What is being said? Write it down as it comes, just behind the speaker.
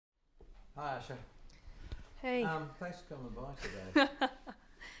Hi, Asha. Hey. Thanks for coming by today.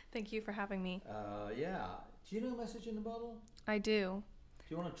 Thank you for having me. Yeah. Do you know Message in the Bottle? I do. Do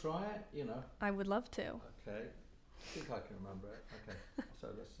you want to try it? You know. I would love to. Okay. I think I can remember it. Okay. So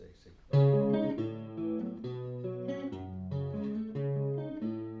let's see.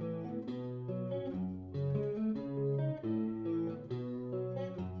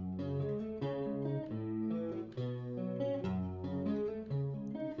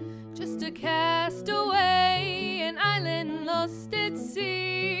 Just a castaway, an island lost at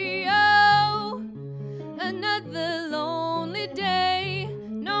sea. Oh, another lonely day,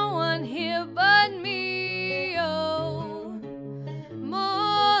 no one here but me. Oh,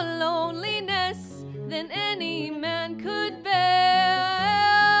 more loneliness than any man could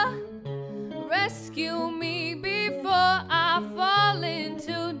bear. Rescue me before I fall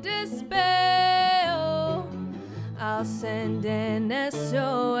into despair. Oh, I'll send an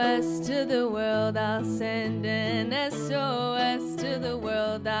SOS to the world. I'll send an SOS to the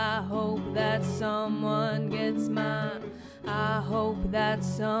world. I hope that someone gets mine. I hope that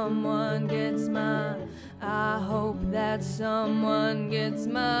someone gets mine. I hope that someone gets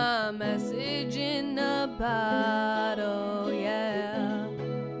my message in a bottle, yeah.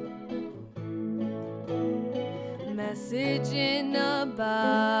 Message in a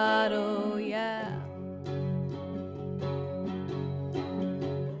bottle, yeah.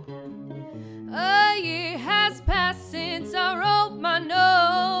 A year has passed since I wrote my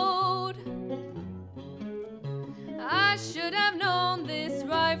note. I should have known this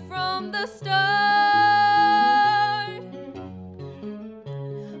right from the start.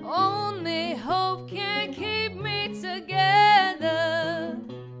 Only hope can keep me together.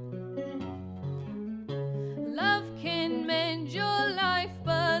 Love can mend your life,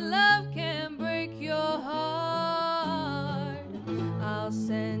 but love can break your heart. I'll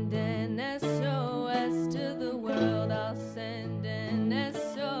send an SOS to the world. I'll send an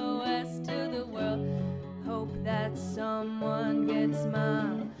SOS to the world. Hope that someone gets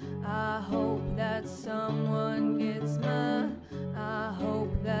mine. I hope that someone gets mine. I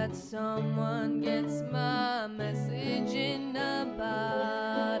hope that someone gets my message in a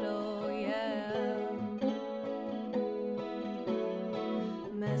bottle, yeah.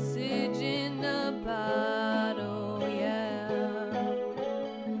 Message in a bottle, yeah.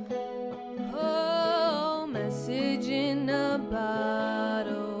 Oh, message in a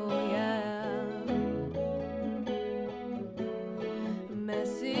bottle, yeah.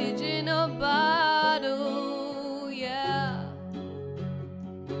 Message in a bottle, yeah.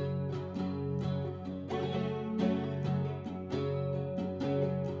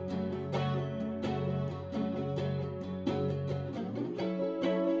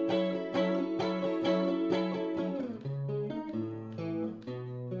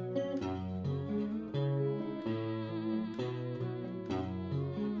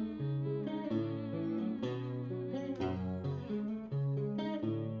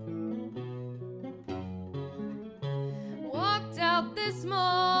 Walked out this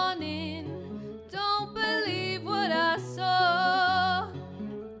morning, don't believe what I saw.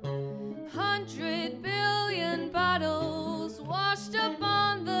 100 billion bottles washed up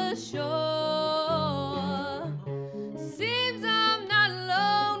on the shore. Seems I'm not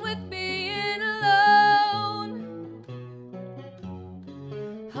alone with being alone.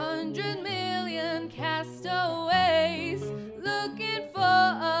 100 million castaways looking for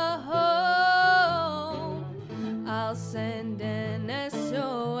a home. I'll send an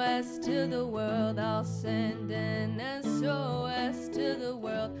SOS to the world. I'll send an SOS to the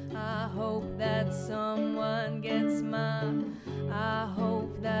world. I hope that someone gets mine. I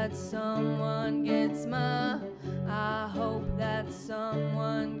hope that someone gets mine. I hope that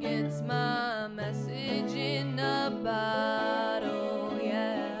someone gets my message in a bottle,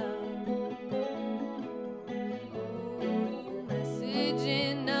 yeah. Oh, message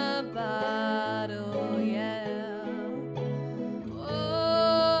in a bottle, yeah.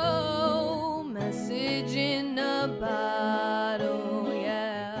 Oh, message in a bottle,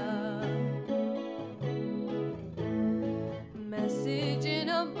 yeah. Message in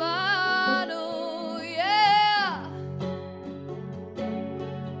a bottle, yeah.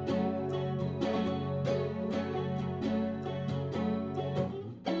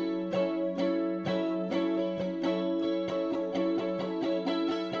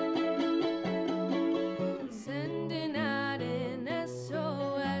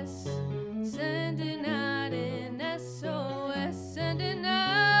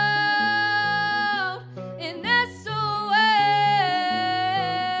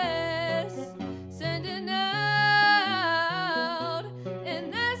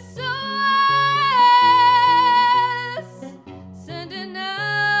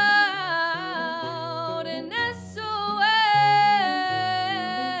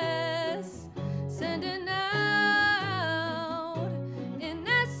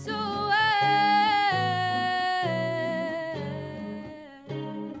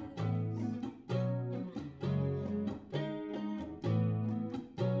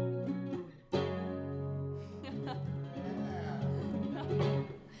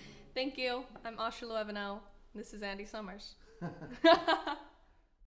 Thank you. I'm Asha Luevano. This is Andy Summers.